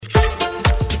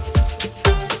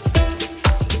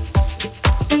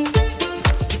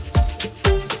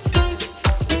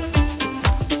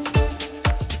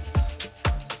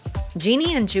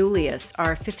Jeannie and Julius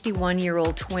are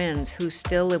 51-year-old twins who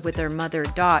still live with their mother,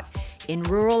 Dot, in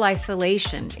rural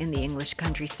isolation in the English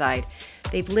countryside.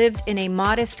 They've lived in a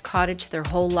modest cottage their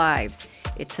whole lives.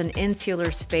 It's an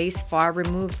insular space far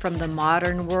removed from the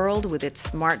modern world with its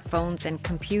smartphones and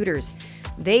computers.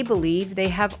 They believe they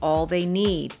have all they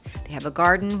need. They have a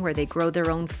garden where they grow their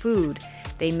own food.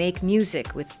 They make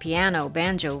music with piano,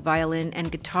 banjo, violin,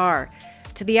 and guitar.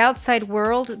 To the outside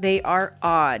world, they are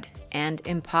odd and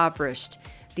impoverished.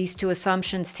 These two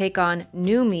assumptions take on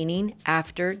new meaning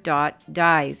after Dot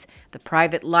dies. The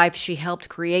private life she helped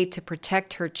create to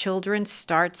protect her children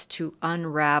starts to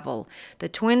unravel. The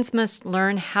twins must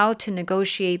learn how to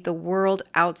negotiate the world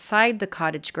outside the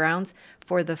cottage grounds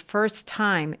for the first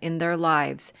time in their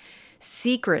lives.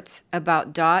 Secrets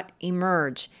about Dot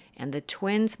emerge, and the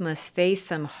twins must face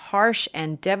some harsh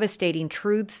and devastating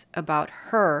truths about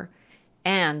her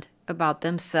and about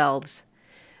themselves.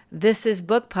 This is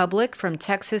Book Public from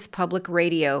Texas Public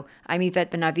Radio. I'm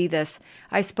Yvette Benavides.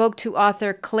 I spoke to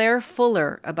author Claire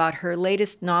Fuller about her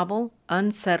latest novel,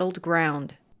 Unsettled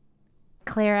Ground.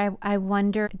 Claire, I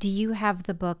wonder, do you have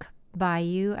the book by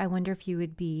you? I wonder if you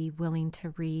would be willing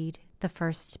to read the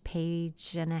first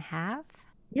page and a half?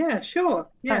 Yeah, sure.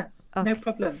 Yeah, okay. No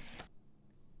problem.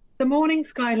 The morning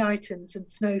sky lightens and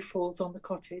snow falls on the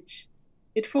cottage.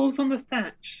 It falls on the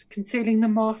thatch, concealing the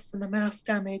moss and the mouse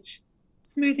damage,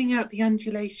 smoothing out the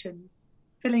undulations,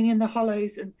 filling in the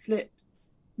hollows and slips,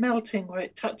 melting where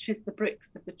it touches the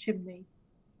bricks of the chimney.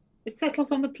 It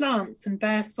settles on the plants and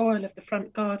bare soil of the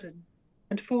front garden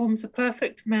and forms a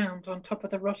perfect mound on top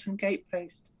of the rotten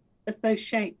gatepost, as though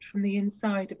shaped from the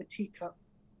inside of a teacup.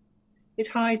 It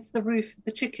hides the roof of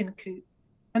the chicken coop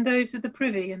and those of the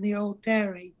privy and the old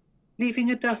dairy,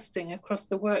 leaving a dusting across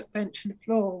the workbench and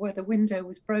floor where the window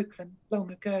was broken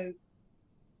long ago.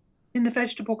 In the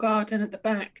vegetable garden at the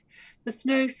back, the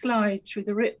snow slides through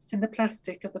the rips in the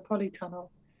plastic of the polytunnel,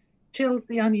 chills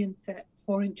the onion sets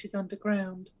 4 inches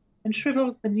underground, and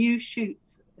shrivels the new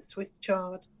shoots of the Swiss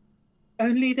chard.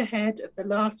 Only the head of the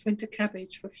last winter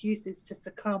cabbage refuses to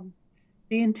succumb,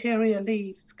 the interior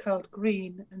leaves curled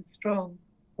green and strong,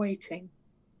 waiting.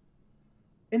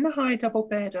 In the high double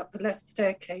bed up the left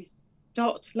staircase,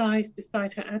 Dot lies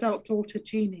beside her adult daughter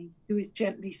Jeannie, who is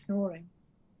gently snoring.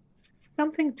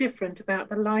 Something different about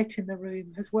the light in the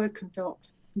room has woken Dot,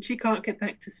 and she can't get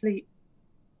back to sleep.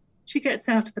 She gets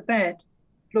out of the bed,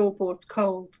 floorboards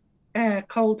cold, air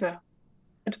colder,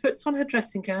 and puts on her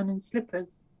dressing gown and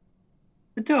slippers.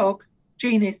 The dog,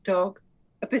 Jeannie's dog,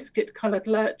 a biscuit-coloured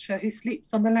lurcher who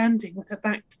sleeps on the landing with her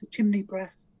back to the chimney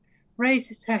breast,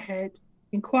 raises her head,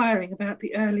 inquiring about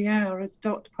the early hour as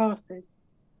Dot passes,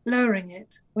 lowering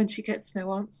it when she gets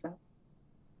no answer.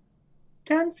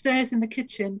 Downstairs in the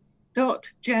kitchen, Dot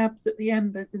jabs at the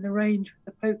embers in the range with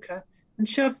the poker and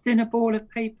shoves in a ball of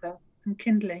paper, some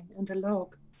kindling and a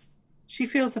log. She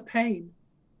feels a pain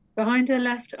behind her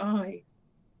left eye.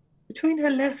 Between her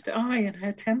left eye and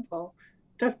her temple,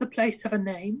 does the place have a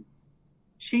name?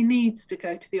 She needs to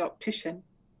go to the optician,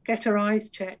 get her eyes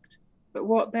checked, but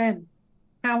what then?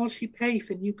 How will she pay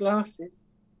for new glasses?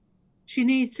 She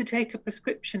needs to take a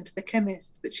prescription to the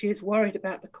chemist, but she is worried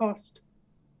about the cost.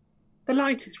 The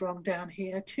light is wrong down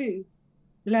here too.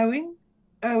 Lowing,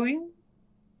 owing,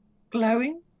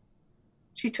 glowing.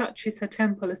 She touches her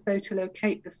temple as though to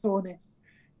locate the soreness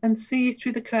and sees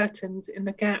through the curtains in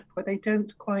the gap where they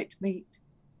don't quite meet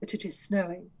that it is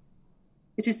snowing.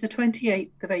 It is the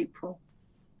 28th of April.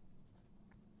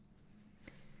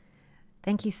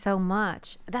 Thank you so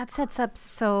much. That sets up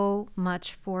so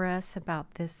much for us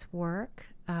about this work,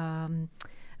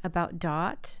 about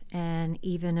Dot and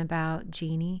even about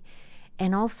Jeannie,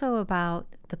 and also about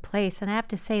the place. And I have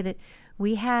to say that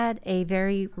we had a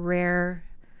very rare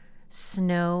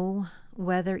snow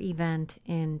weather event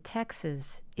in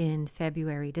Texas in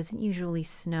February. It doesn't usually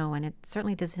snow, and it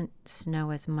certainly doesn't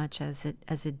snow as much as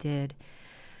it did.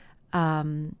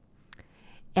 And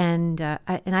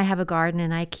I have a garden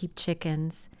and I keep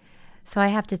chickens. So I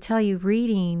have to tell you,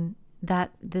 reading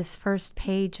this first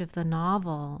page of the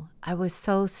novel, I was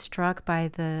so struck by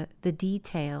the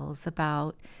details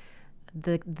about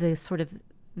the sort of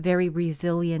very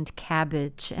resilient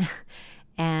cabbage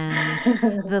and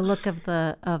the look of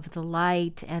the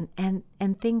light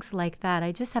and things like that.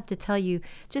 I just have to tell you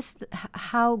just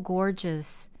how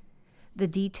gorgeous the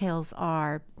details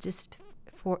are, just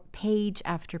for page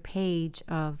after page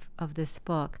of this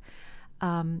book.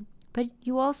 But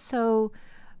you also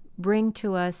bring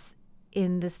to us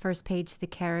in this first page the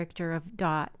character of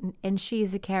Dot, and she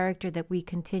is a character that we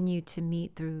continue to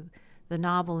meet through the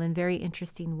novel in very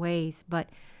interesting ways. But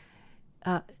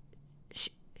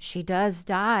she does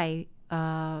die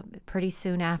pretty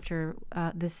soon after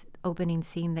this opening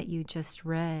scene that you just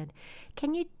read.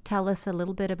 Can you tell us a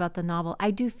little bit about the novel?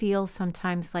 I do feel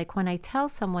sometimes like when I tell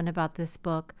someone about this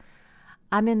book,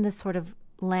 I'm in this sort of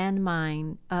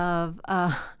landmine of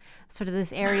sort of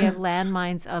this area of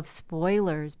landmines of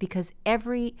spoilers, because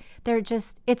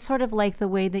it's sort of like the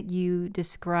way that you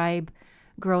describe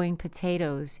growing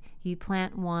potatoes. You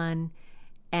plant one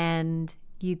and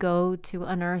you go to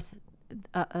unearth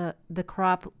the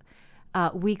crop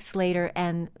weeks later,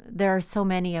 and there are so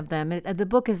many of them. The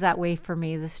book is that way for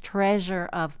me, this treasure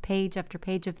of page after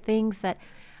page of things that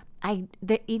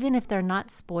even if they're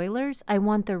not spoilers, I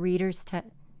want the readers to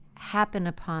happen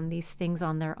upon these things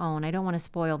on their own. I don't want to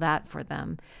spoil that for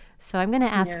them. So I'm going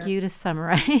to ask you to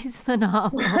summarize the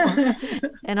novel,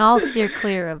 and I'll steer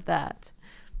clear of that.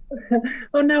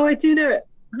 Oh no, I do know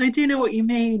what you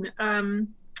mean.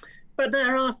 But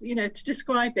there are, to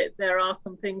describe it, there are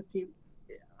some things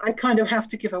I kind of have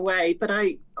to give away, but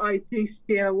I do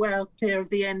steer well clear of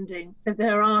the ending. So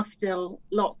there are still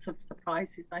lots of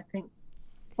surprises, I think,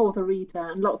 for the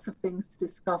reader, and lots of things to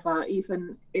discover,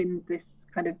 even in this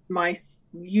kind of my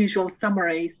usual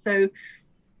summary. So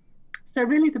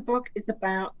really the book is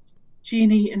about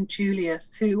Jeannie and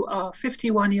Julius, who are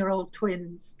 51-year-old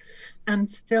twins and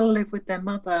still live with their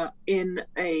mother in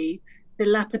a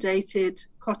dilapidated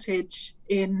cottage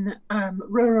in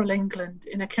rural England,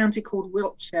 in a county called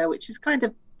Wiltshire, which is kind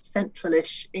of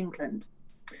centralish England.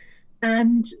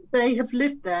 And they have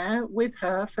lived there with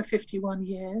her for 51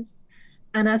 years.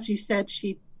 And as you said,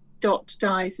 Dot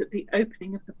dies at the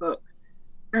opening of the book.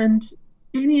 And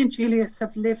Jeannie and Julius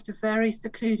have lived a very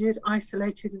secluded,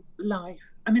 isolated life.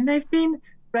 I mean, they've been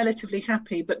relatively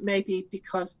happy, but maybe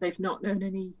because they've not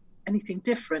known anything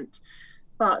different.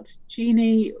 But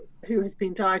Jeannie, who has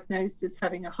been diagnosed as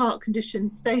having a heart condition,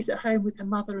 stays at home with her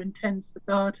mother and tends the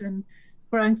garden,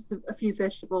 growing a few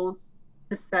vegetables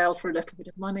to sell for a little bit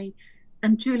of money.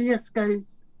 And Julius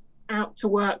goes out to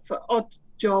work for odd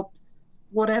jobs,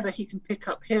 whatever he can pick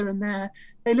up here and there.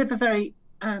 They live a very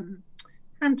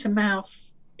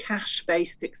hand-to-mouth,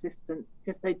 cash-based existence,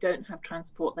 because they don't have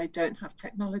transport, they don't have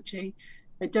technology,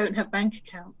 they don't have bank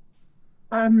accounts.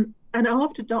 And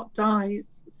after Dot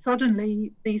dies,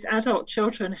 suddenly these adult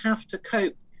children have to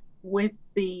cope with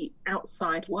the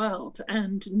outside world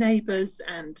and neighbours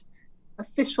and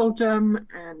officialdom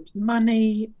and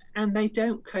money, and they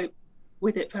don't cope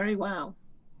with it very well.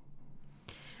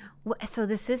 So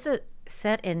this is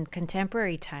set in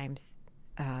contemporary times.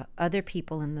 Other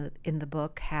people in the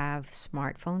book have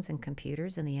smartphones and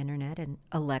computers and the internet and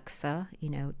Alexa,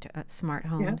 smart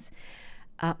homes.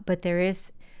 Yeah. But there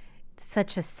is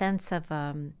such a sense of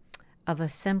a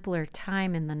simpler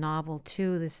time in the novel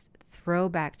too. This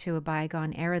throwback to a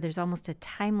bygone era. There's almost a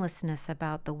timelessness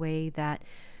about the way that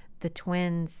the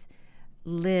twins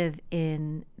live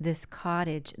in this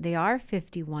cottage. They are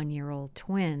 51-year-old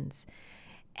twins,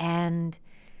 and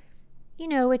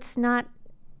it's not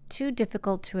too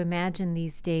difficult to imagine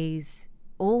these days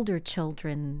older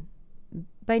children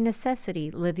by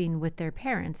necessity living with their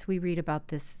parents. We read about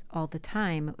this all the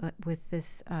time with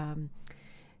this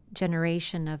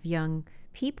generation of young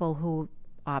people who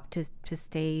opt to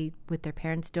stay with their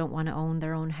parents, don't want to own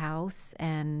their own house,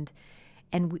 and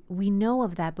we know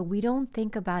of that, but we don't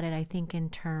think about it, I think, in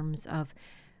terms of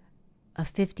a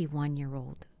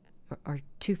 51-year-old or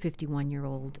two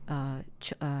 51-year-old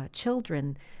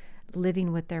children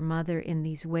living with their mother in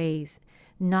these ways,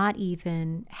 not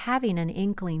even having an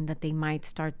inkling that they might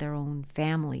start their own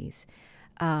families,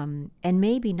 and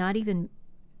maybe not even,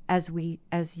 as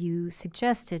you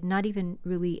suggested, not even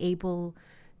really able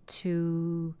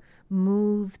to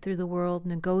move through the world,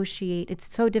 negotiate.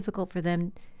 It's so difficult for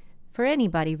them, for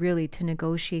anybody really, to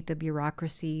negotiate the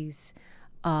bureaucracies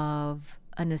of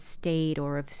an estate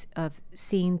or of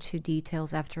seeing to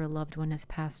details after a loved one has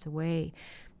passed away.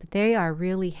 But they are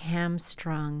really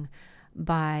hamstrung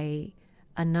by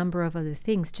a number of other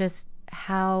things, just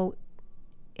how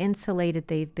insulated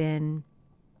they've been.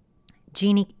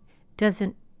 Jeannie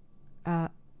isn't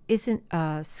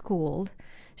schooled.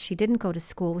 She didn't go to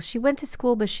school. She went to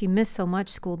school, but she missed so much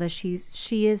school that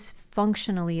she is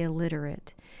functionally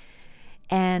illiterate.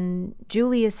 And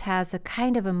Julius has a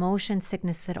kind of a motion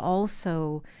sickness that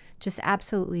also just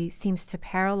absolutely seems to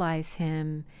paralyze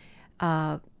him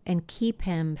and keep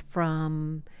him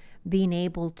from being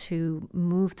able to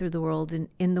move through the world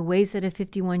in the ways that a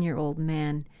 51-year-old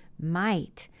man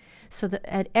might. So that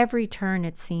at every turn,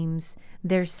 it seems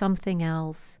there's something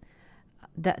else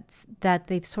that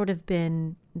they've sort of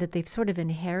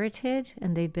inherited,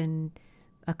 and they've been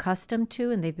accustomed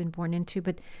to and they've been born into,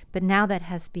 but now that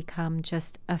has become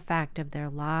just a fact of their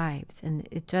lives. And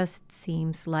it just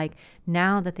seems like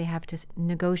now that they have to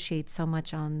negotiate so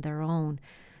much on their own,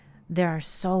 there are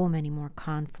so many more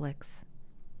conflicts.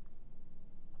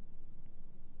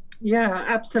 Yeah,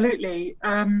 absolutely.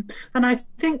 And I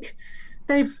think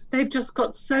they've just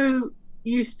got so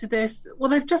used to this.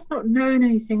 Well, they've just not known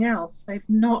anything else. They've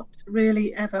not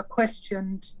really ever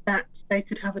questioned that they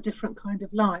could have a different kind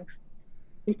of life,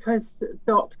 because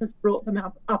Dot has brought them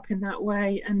up in that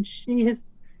way, and she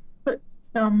has put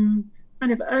some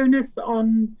kind of onus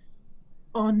on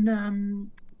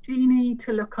Jeannie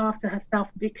to look after herself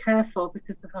and be careful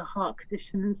because of her heart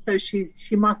condition, and so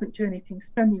she mustn't do anything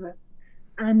strenuous,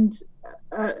 and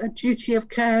a duty of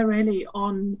care really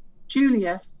on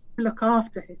Julius to look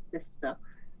after his sister.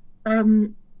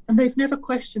 And they've never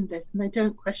questioned this, and they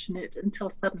don't question it until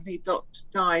suddenly Dot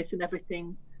dies and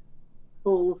everything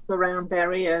falls around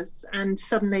their ears, and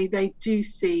suddenly they do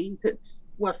see that,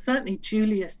 well, certainly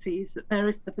Julius sees that there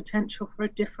is the potential for a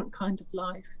different kind of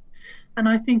life. And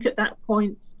I think at that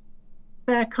point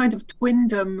their kind of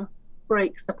twindom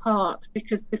breaks apart,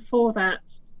 because before that,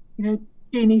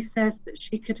 Jeannie says that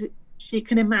she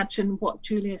can imagine what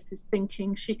Julius is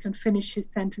thinking. She can finish his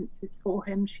sentences for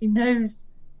him. She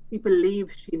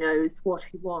believes she knows what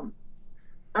he wants.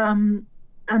 And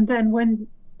then when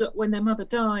their mother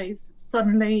dies,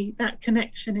 suddenly that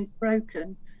connection is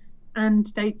broken, and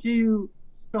they do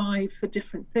strive for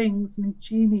different things. And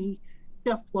Jeannie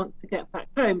just wants to get back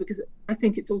home, because I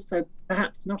think it's also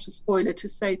perhaps not a spoiler to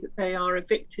say that they are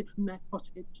evicted from their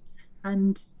cottage,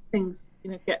 and things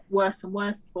get worse and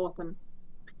worse for them.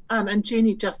 And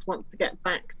Jeannie just wants to get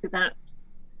back to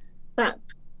that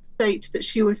state that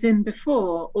she was in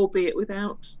before, albeit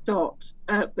without Dot.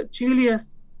 But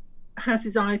Julius has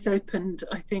his eyes opened,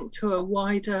 I think, to a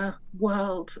wider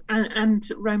world and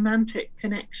romantic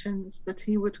connections that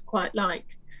he would quite like.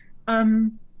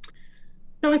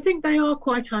 So I think they are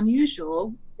quite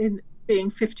unusual in being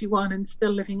 51 and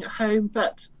still living at home,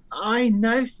 but I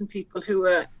know some people who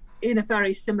are in a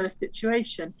very similar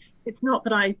situation. It's not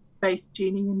that I base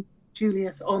Jeannie and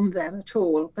Julius on them at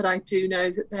all, but I do know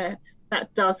that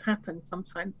that does happen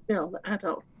sometimes still, that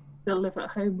adults still live at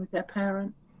home with their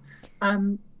parents,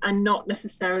 and not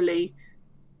necessarily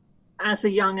as a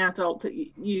young adult that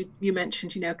you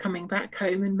mentioned, coming back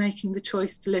home and making the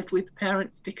choice to live with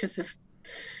parents because of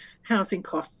housing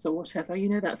costs or whatever.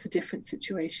 That's a different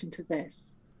situation to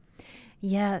this.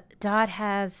 Yeah, Dot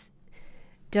has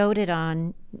doted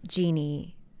on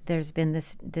Jeannie. There's been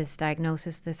this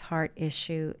diagnosis, this heart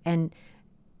issue, and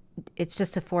it's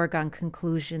just a foregone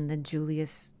conclusion that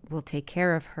Julius will take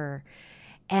care of her.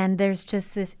 And there's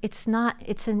just this, it's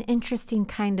an interesting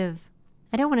kind of,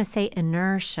 I don't want to say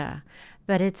inertia,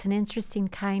 but it's an interesting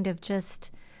kind of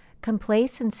just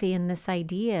complacency in this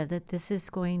idea that this is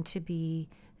going to be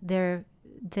their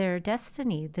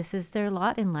destiny. This is their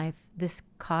lot in life. This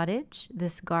cottage,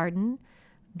 this garden,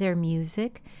 their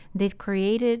music. They've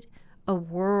created a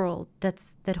world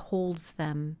that holds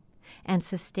them and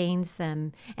sustains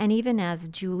them. And even as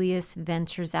Julius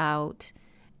ventures out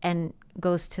and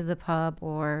goes to the pub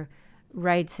or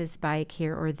rides his bike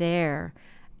here or there,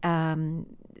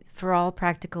 for all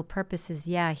practical purposes,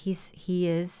 yeah, he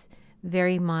is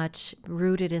very much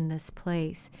rooted in this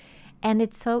place. And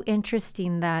it's so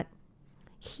interesting that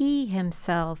he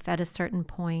himself, at a certain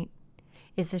point,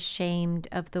 is ashamed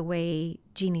of the way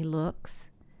Jeannie looks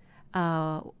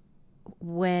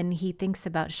when he thinks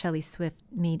about Shelley Swift,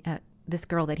 this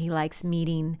girl that he likes,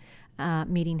 meeting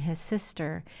his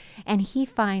sister. And he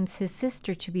finds his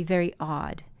sister to be very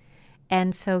odd.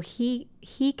 And so he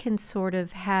can sort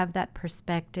of have that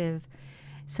perspective.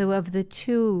 So of the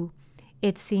two,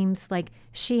 it seems like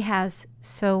she has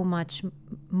so much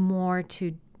more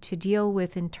to deal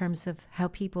with in terms of how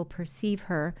people perceive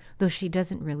her, though she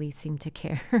doesn't really seem to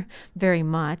care very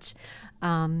much.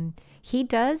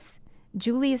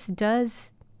 Julius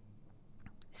does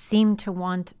seem to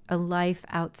want a life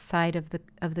outside of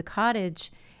the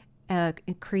cottage,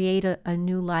 create a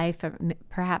new life,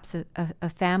 perhaps a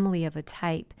family of a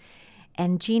type.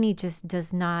 And Jeannie just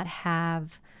does not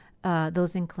have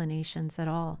those inclinations at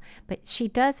all. But she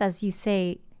does, as you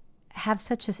say,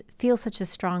 feel such a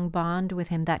strong bond with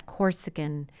him, that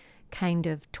Corsican kind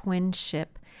of twinship.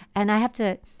 And I have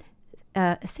to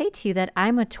say to you that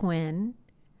I'm a twin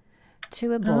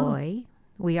to a boy.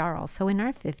 We are also in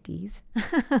our 50s.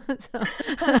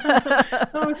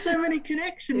 So many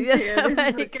connections yes, here. So This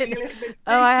many is getting a little bit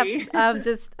spooky.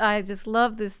 spooky. I just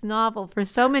love this novel for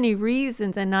so many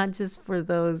reasons, and not just for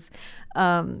those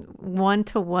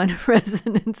one-to-one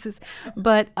resonances.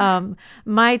 But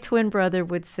my twin brother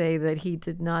would say that he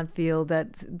did not feel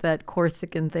that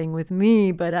Corsican thing with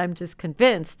me, but I'm just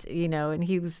convinced, and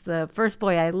he was the first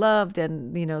boy I loved,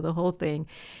 and, the whole thing.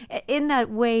 In that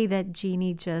way that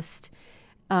Jeannie just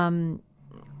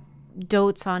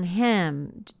dotes on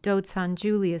him, dotes on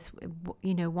Julius,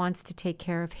 wants to take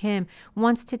care of him,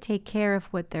 wants to take care of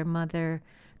what their mother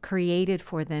created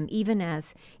for them, even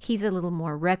as he's a little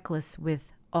more reckless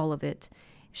with all of it.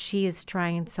 She is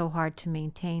trying so hard to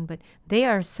maintain, but they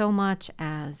are so much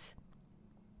as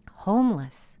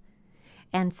homeless.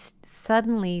 And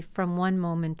suddenly, from one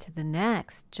moment to the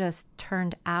next, just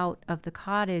turned out of the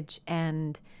cottage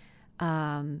and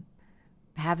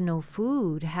have no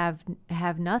food, have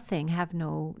nothing, have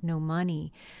no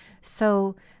money.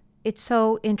 So it's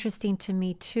so interesting to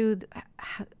me too,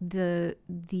 the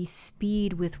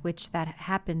speed with which that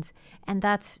happens, and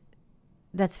that's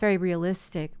very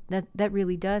realistic. That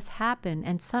really does happen,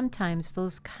 and sometimes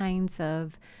those kinds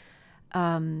of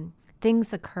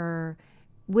things occur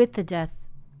with the death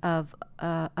of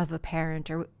a parent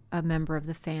or a member of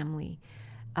the family.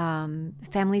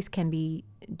 Families can be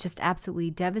just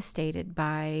absolutely devastated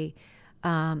by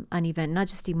an event, not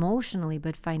just emotionally,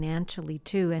 but financially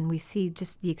too. And we see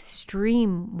just the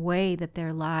extreme way that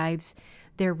their lives,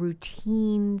 their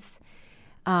routines,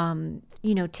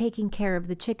 taking care of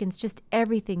the chickens, just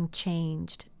everything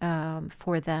changed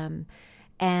for them.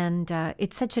 And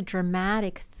it's such a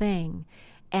dramatic thing.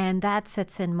 And that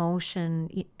sets in motion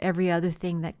every other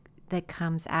thing that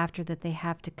comes after that they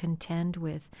have to contend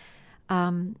with.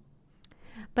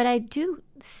 But I do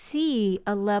see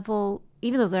a level,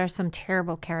 even though there are some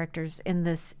terrible characters in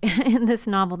this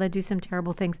novel that do some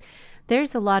terrible things,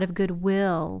 there's a lot of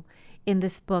goodwill in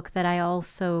this book that I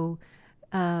also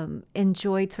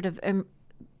enjoyed sort of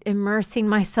immersing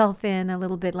myself in a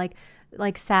little bit,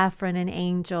 like Saffron and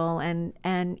Angel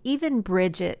and even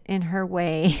Bridget in her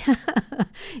way,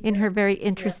 in her very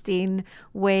interesting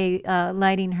way,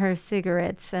 lighting her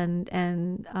cigarettes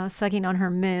and sucking on her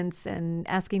mints and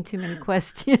asking too many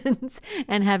questions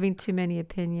and having too many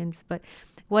opinions. But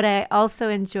what I also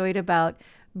enjoyed about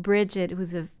Bridget,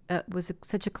 who's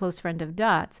such a close friend of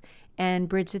Dot's, and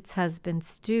Bridget's husband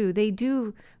Stu, they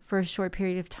do for a short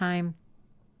period of time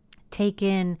take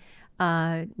in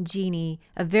Jeannie,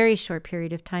 a very short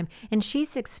period of time, and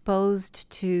she's exposed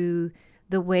to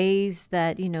the ways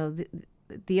that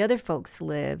the other folks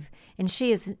live, and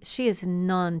she is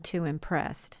none too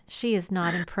impressed. She is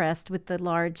not impressed with the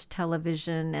large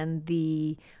television and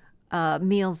the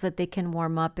meals that they can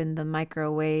warm up in the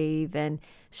microwave, and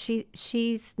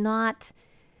she's not.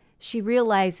 She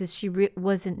realizes she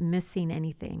wasn't missing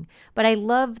anything. But I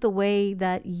love the way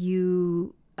that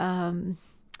you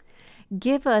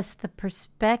give us the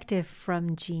perspective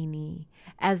from Jeannie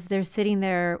as they're sitting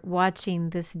there watching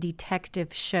this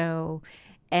detective show.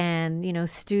 And,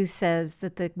 Stu says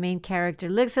that the main character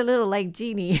looks a little like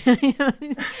Jeannie.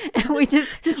 And we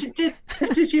just...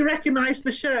 Did you recognize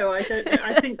the show? I don't know.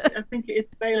 I think it is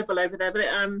available over there, but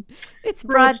it's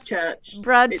Broadchurch.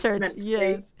 Broadchurch,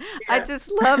 yes. Yeah. I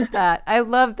just love that. I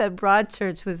love that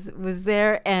Broadchurch was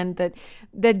there, and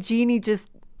that Jeannie just,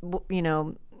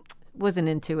 wasn't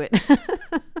into it.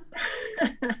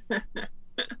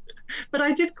 But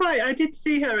I did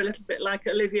see her a little bit like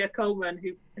Olivia Colman,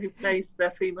 who plays the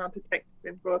female detective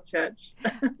in Broadchurch.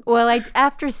 Well,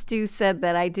 after Stu said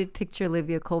that, I did picture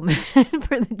Olivia Colman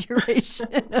for the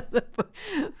duration of the book,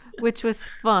 which was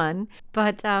fun.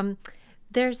 But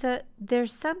there's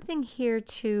something here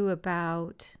too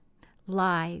about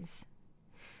lies,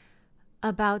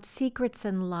 about secrets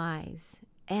and lies.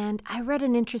 And I read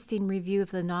an interesting review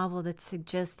of the novel that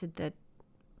suggested that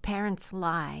parents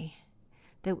lie.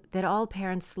 That all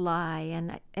parents lie,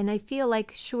 and I feel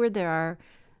like sure there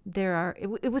are.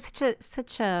 It was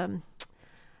such a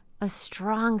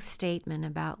strong statement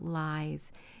about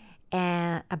lies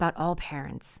and about all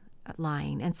parents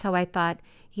lying. And so I thought,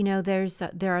 there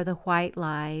are the white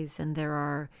lies, and there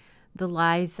are the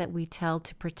lies that we tell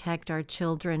to protect our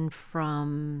children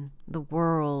from the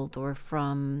world or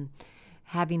from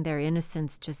having their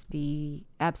innocence just be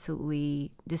absolutely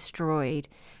destroyed.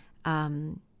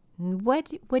 What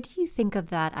do you think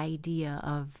of that idea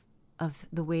of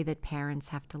the way that parents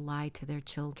have to lie to their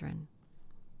children?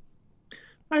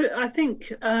 I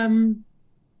think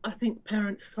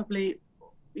parents probably,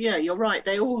 yeah, you're right.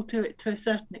 They all do it to a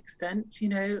certain extent.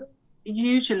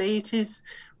 Usually it is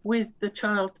with the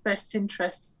child's best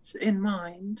interests in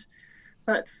mind.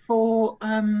 But for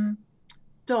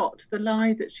Dot, the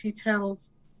lie that she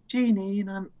tells Jeannie, and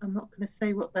I'm not going to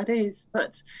say what that is,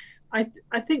 but I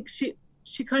think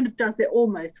she kind of does it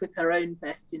almost with her own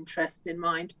best interest in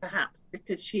mind, perhaps,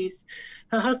 because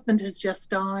her husband has just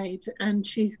died and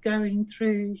she's going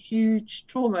through huge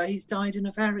trauma. He's died in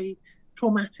a very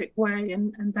traumatic way,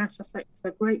 and that affects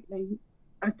her greatly.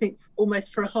 I think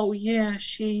almost for a whole year,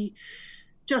 she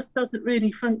just doesn't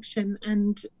really function,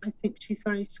 and I think she's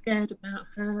very scared about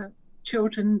her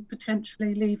children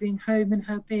potentially leaving home and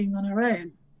her being on her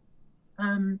own.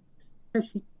 So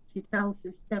she tells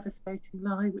this devastating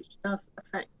lie, which does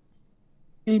affect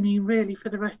Jeannie really for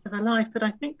the rest of her life. But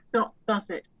I think Dot does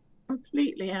it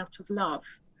completely out of love,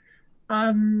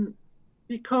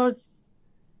 because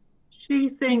she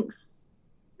thinks,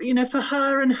 for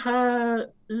her and her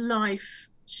life,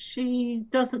 she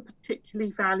doesn't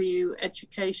particularly value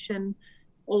education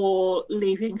or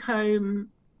leaving home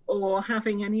or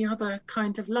having any other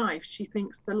kind of life. She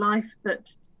thinks the life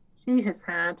that she has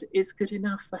had is good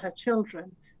enough for her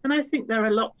children. And I think there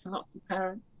are lots and lots of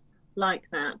parents like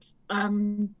that,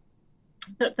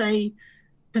 that they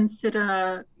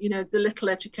consider, the little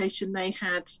education they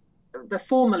had, the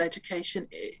formal education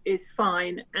is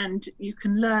fine, and you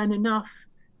can learn enough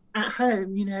at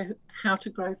home, how to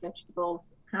grow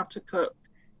vegetables, how to cook,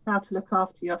 how to look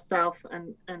after yourself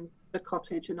and the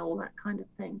cottage and all that kind of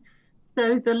thing.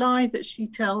 So the lie that she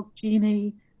tells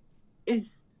Jeannie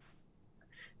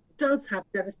does have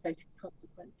devastating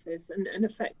consequences and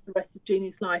affects the rest of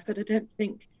Jeannie's life. And I don't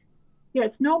think,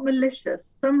 it's not malicious.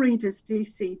 Some readers do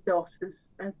see Dot as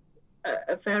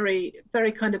a very,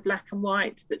 very kind of black and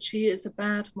white, that she is a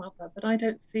bad mother, but I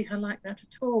don't see her like that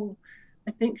at all.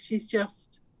 I think she's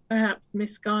just perhaps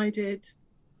misguided.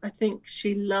 I think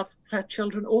she loves her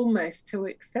children almost to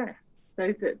excess,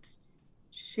 so that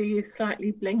she is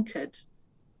slightly blinkered.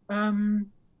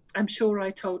 I'm sure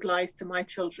I told lies to my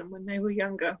children when they were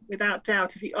younger, without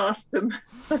doubt. If you asked them,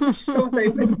 I'm sure they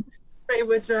would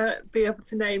be able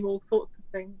to name all sorts of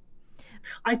things.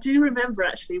 I do remember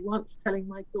actually once telling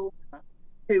my daughter,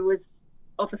 who was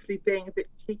obviously being a bit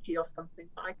cheeky or something,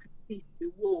 that I could see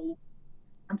through walls.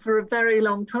 And for a very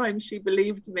long time, she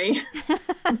believed me.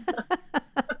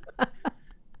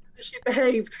 She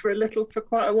behaved for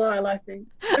quite a while, I think.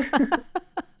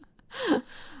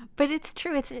 But it's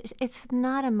true. It's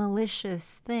not a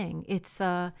malicious thing. It's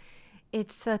a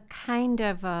kind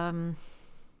of and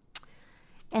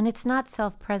it's not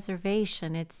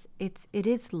self-preservation. It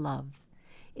is love.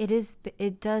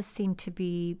 It does seem to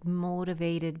be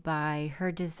motivated by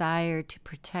her desire to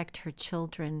protect her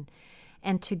children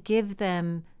and to give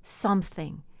them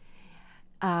something,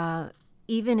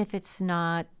 even if it's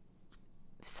not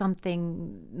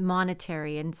something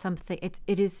monetary and something.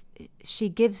 It is. She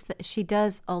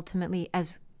does ultimately,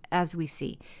 as we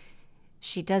see,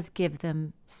 she does give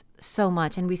them so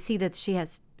much, and we see that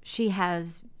she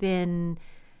has been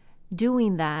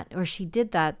doing that, or she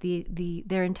did that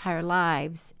their entire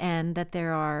lives, and that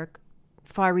there are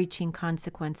far-reaching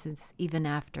consequences even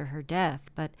after her death.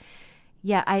 But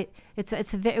yeah,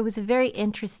 it was a very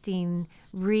interesting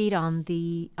read on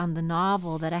the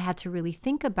novel that I had to really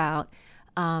think about,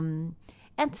 and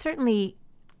certainly,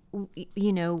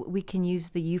 we can use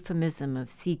the euphemism of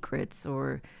secrets,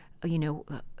 or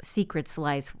secrets,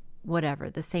 lies, whatever,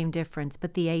 the same difference.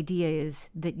 But the idea is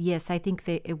that, yes, I think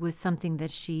that it was something that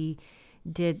she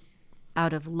did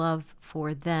out of love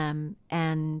for them.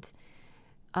 And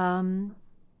Dot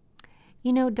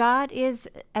is,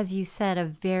 as you said, a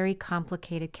very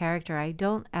complicated character. I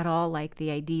don't at all like the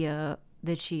idea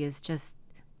that she is just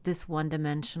this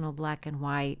one-dimensional black and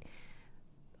white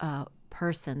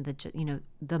person, that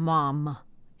the mom,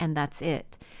 and that's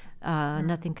it.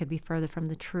 Nothing could be further from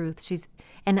the truth.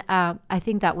 I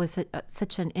think that was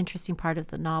such an interesting part of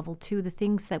the novel too. The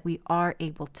things that we are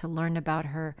able to learn about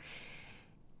her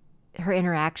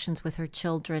interactions with her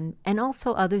children, and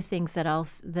also other things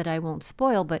that I won't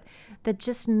spoil, but that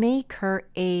just make her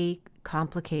a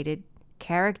complicated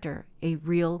character, a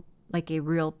real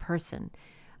person,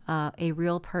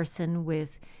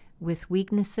 with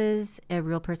weaknesses, a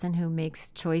real person who makes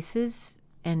choices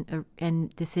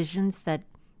and decisions that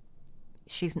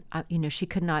she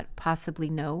could not possibly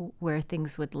know where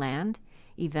things would land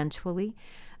eventually.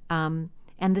 And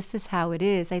this is how it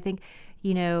is. I think,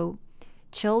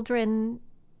 children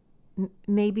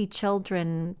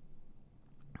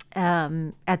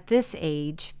at this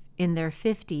age, in their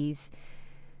 50s,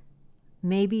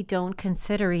 maybe don't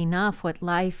consider enough what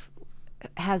life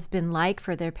has been like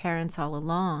for their parents all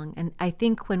along. And I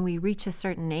think when we reach a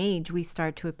certain age, we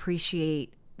start to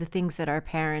appreciate the things that our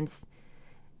parents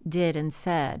did and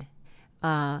said,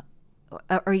 or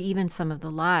even some of the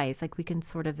lies. Like, we can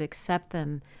sort of accept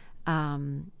them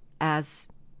as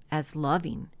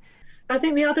loving. I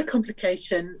think the other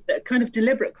complication, the kind of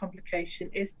deliberate complication,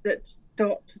 is that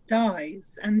Dot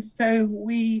dies. And so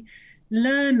we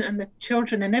learn, and the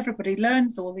children and everybody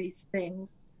learns all these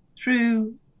things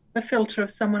through the filter of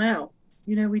someone else.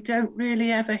 You know, we don't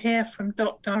really ever hear from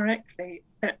Dot directly,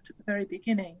 except at the very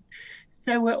beginning.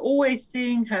 So we're always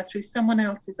seeing her through someone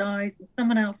else's eyes and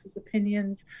someone else's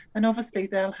opinions. And obviously,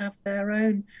 they'll have their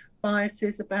own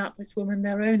biases about this woman,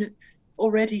 their own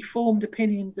already formed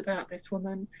opinions about this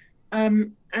woman.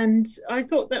 And I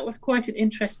thought that was quite an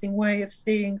interesting way of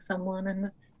seeing someone.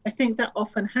 And I think that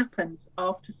often happens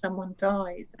after someone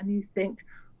dies, and you think,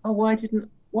 oh, why didn't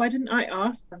I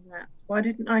ask them that? Why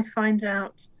didn't I find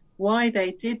out why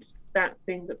they did that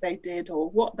thing that they did, or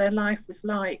what their life was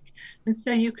like? And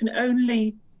so you can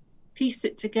only piece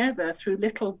it together through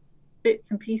little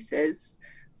bits and pieces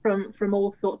from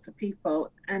all sorts of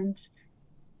people. And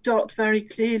Dot very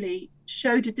clearly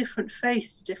showed a different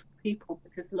face to different people,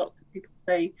 because lots of people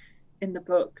say in the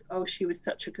book, oh, she was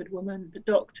such a good woman. The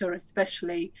doctor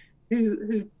especially,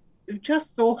 who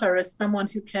just saw her as someone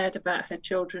who cared about her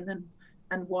children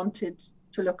and wanted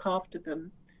to look after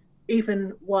them,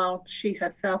 even while she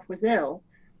herself was ill.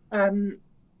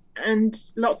 And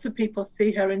lots of people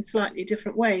see her in slightly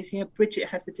different ways. You know, Bridget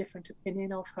has a different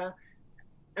opinion of her,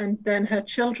 and then her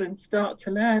children start to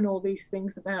learn all these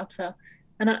things about her.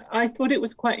 And I thought it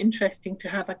was quite interesting to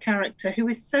have a character who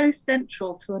is so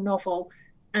central to a novel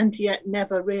and yet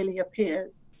never really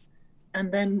appears.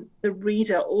 And then the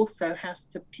reader also has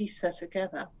to piece her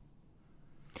together.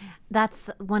 That's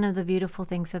one of the beautiful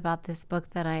things about this book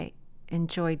that I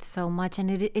enjoyed so much. And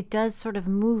it does sort of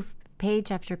move page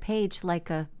after page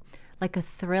like a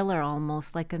thriller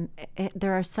almost.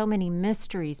 There are so many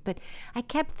mysteries. But I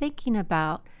kept thinking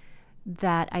about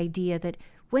that idea that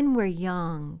when we're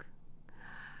young,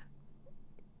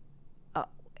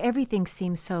 everything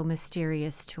seems so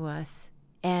mysterious to us,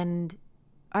 and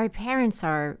our parents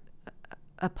are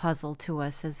a puzzle to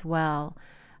us as well.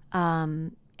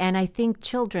 And I think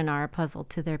children are a puzzle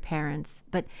to their parents.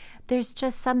 But there's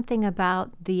just something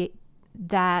about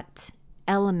that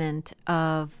element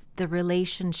of the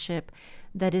relationship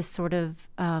that is sort of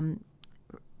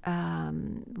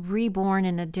reborn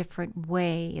in a different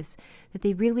way. Is that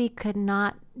they really could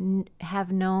not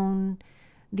have known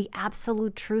the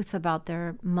absolute truth about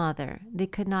their mother. They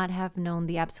could not have known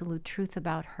the absolute truth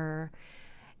about her.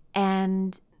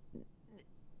 And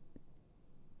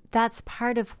that's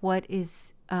part of what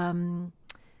is built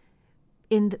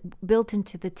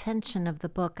into the tension of the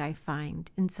book, I find.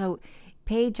 And so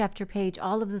page after page,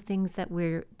 all of the things that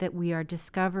we are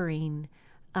discovering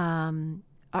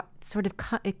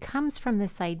it comes from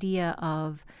this idea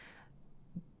of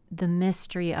the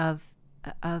mystery of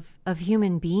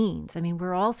human beings. I mean,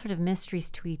 we're all sort of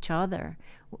mysteries to each other.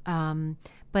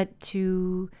 But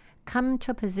to come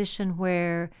to a position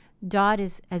where Dot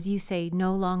is, as you say,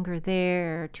 no longer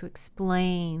there to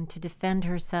explain, to defend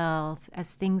herself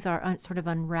as things are sort of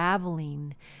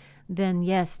unraveling, then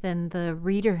the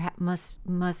reader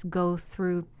must go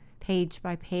through page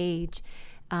by page,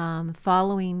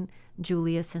 following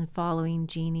Julius and following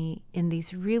Jeannie in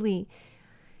these really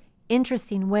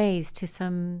interesting ways to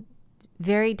some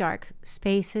very dark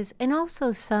spaces, and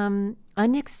also some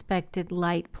unexpected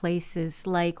light places,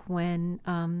 like when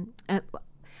I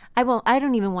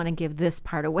don't even want to give this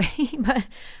part away, but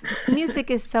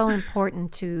music is so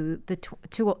important to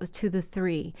the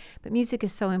three. But music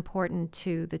is so important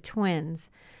to the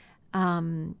twins,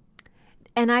 and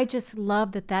I just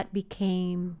love that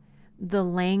became the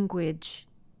language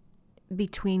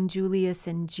between Julius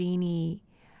and Jeannie.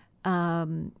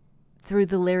 Through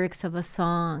the lyrics of a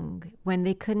song, when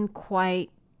they couldn't quite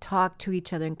talk to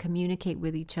each other and communicate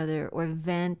with each other or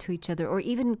vent to each other or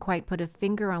even quite put a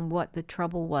finger on what the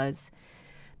trouble was,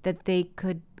 that they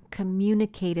could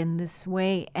communicate in this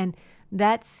way. And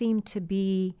that seemed to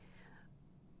be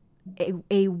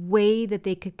a way that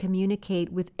they could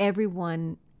communicate with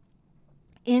everyone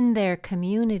in their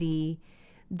community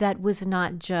that was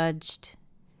not judged,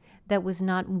 that was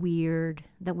not weird,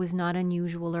 that was not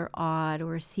unusual or odd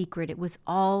or a secret. It was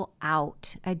all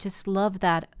out. I just love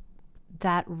that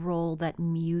role that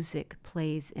music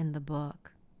plays in the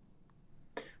book.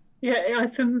 Yeah,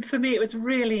 for me, it was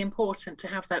really important to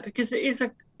have that, because it is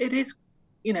a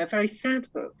very sad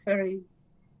book. Very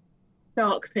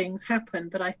dark things happen,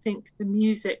 but I think the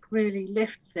music really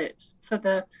lifts it for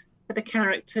the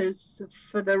characters,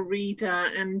 for the reader,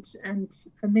 and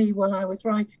for me while I was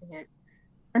writing it.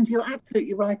 And you're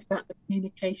absolutely right about the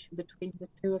communication between the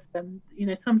two of them. You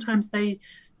know, sometimes they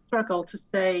struggle to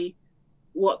say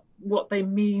what they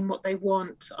mean, what they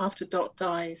want after Dot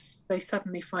dies. They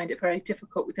suddenly find it very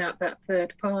difficult without that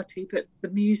third party. But the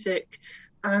music,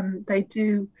 they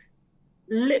do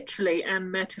literally and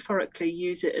metaphorically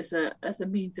use it as a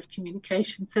means of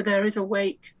communication. So there is a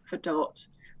wake for Dot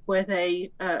where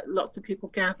they lots of people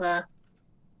gather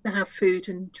to have food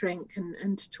and drink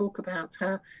and to talk about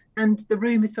her. And the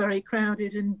room is very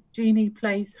crowded, and Jeannie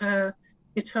plays her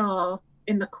guitar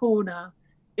in the corner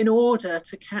in order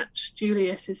to catch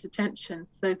Julius's attention,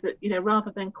 so that, you know,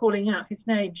 rather than calling out his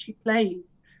name, she plays,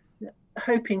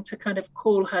 hoping to kind of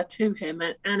call her to him,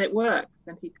 and it works,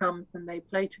 and he comes and they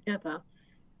play together.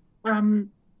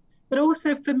 But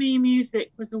also for me,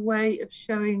 music was a way of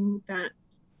showing that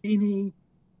Jeannie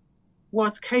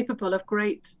was capable of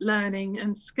great learning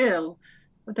and skill.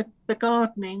 The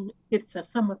gardening gives her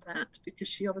some of that, because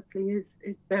she obviously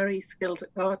is very skilled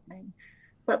at gardening.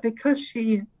 But because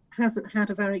she hasn't had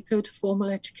a very good formal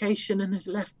education and has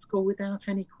left school without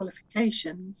any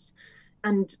qualifications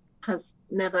and has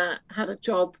never had a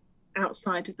job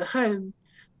outside of the home,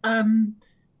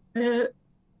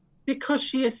 because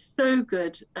she is so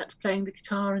good at playing the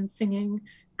guitar and singing,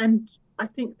 and I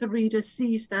think the reader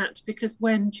sees that, because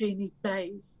when Jeannie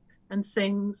plays and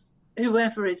sings,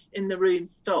 whoever is in the room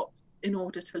stops in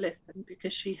order to listen,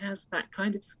 because she has that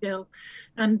kind of skill.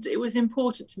 And it was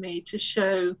important to me to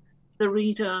show the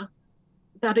reader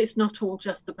that it's not all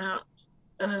just about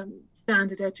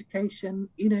standard education.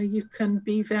 You know, you can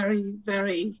be very,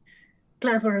 very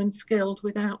clever and skilled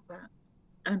without that.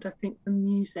 And I think the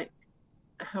music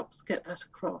helps get that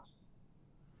across.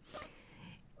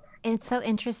 And it's so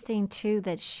interesting too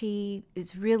that she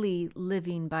is really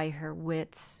living by her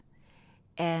wits,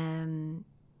 and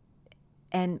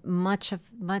much of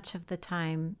the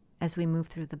time as we move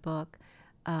through the book,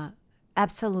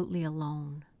 absolutely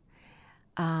alone,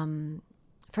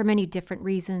 for many different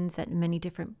reasons at many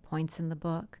different points in the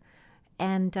book,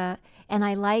 and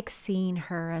I like seeing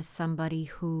her as somebody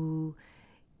who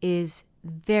is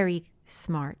very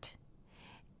smart,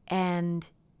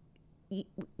 and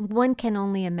one can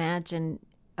only imagine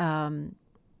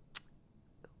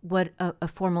what a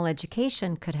formal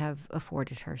education could have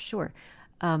afforded her, sure.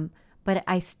 But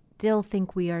I still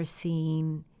think we are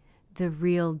seeing the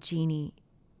real Jeannie,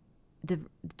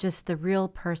 just the real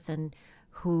person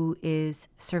who is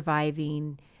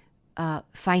surviving,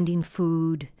 finding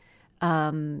food,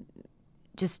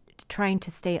 just trying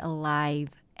to stay alive,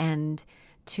 and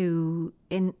to,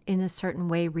 in a certain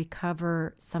way,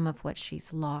 recover some of what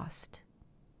she's lost.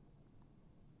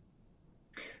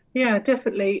 Yeah,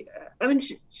 definitely. I mean,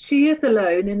 she is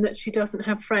alone in that she doesn't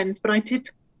have friends, but I did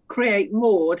create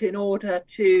Maud in order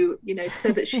to, you know, so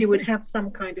that she would have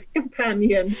some kind of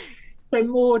companion. So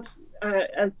Maud,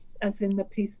 as in the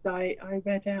piece I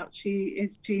read out, she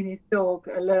is Jeannie's dog,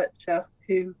 a lurcher,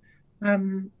 who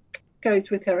goes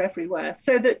with her everywhere.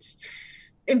 So that,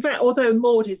 in fact, although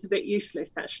Maud is a bit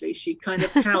useless, actually, she kind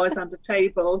of cowers under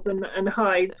tables and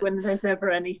hides when there's ever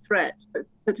any threat.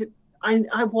 But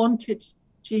I wanted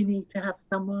Jeannie to have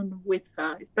someone with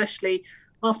her, especially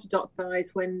after Dot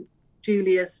dies, when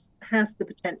Julius has the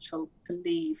potential to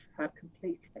leave her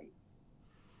completely.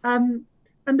 And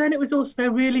then it was also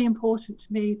really important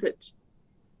to me that,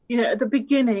 you know, at the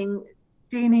beginning,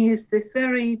 Jeannie is this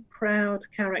very proud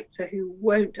character who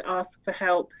won't ask for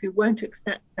help, who won't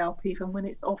accept help even when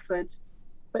it's offered.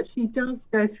 But she does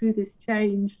go through this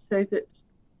change, so that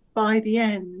by the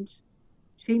end,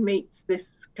 she meets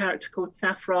this character called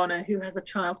Safrana, who has a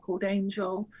child called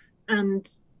Angel, and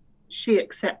she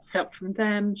accepts help from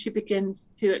them. She begins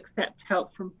to accept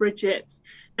help from Bridget.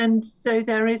 And so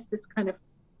there is this kind of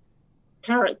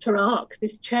character arc,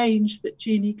 this change that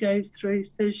Jeannie goes through,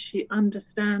 so she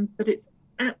understands that it's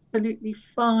absolutely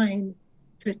fine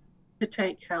to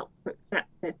take help, to accept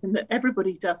it, and that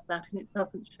everybody does that, and it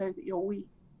doesn't show that you're weak.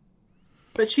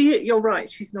 But you're right,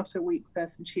 she's not a weak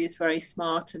person. She is very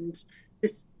smart, and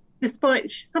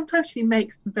despite sometimes she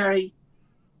makes some very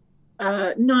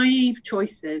naive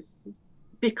choices,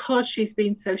 because she's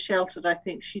been so sheltered. I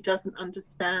think she doesn't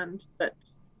understand that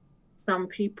some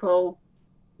people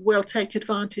will take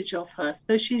advantage of her.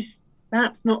 So she's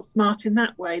perhaps not smart in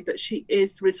that way, but she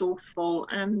is resourceful,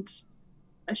 and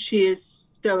she is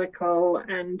stoical,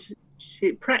 and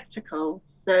she practical.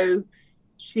 So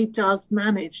she does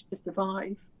manage to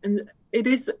survive, and it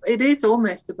is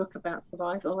almost a book about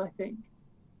survival, I think.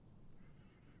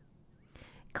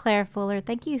 Claire Fuller,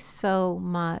 thank you so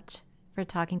much for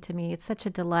talking to me. It's such a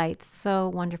delight. So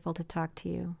wonderful to talk to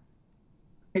you.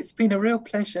 It's been a real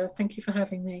pleasure. Thank you for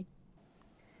having me.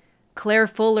 Claire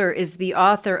Fuller is the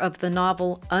author of the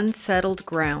novel Unsettled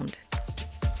Ground.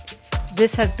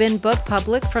 This has been Book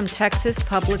Public from Texas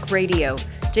Public Radio.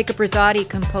 Jacob Rosati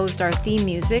composed our theme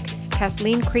music.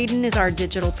 Kathleen Creedon is our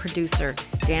digital producer.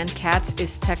 Dan Katz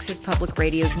is Texas Public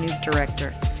Radio's news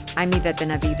director. I'm Yvette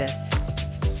Benavides.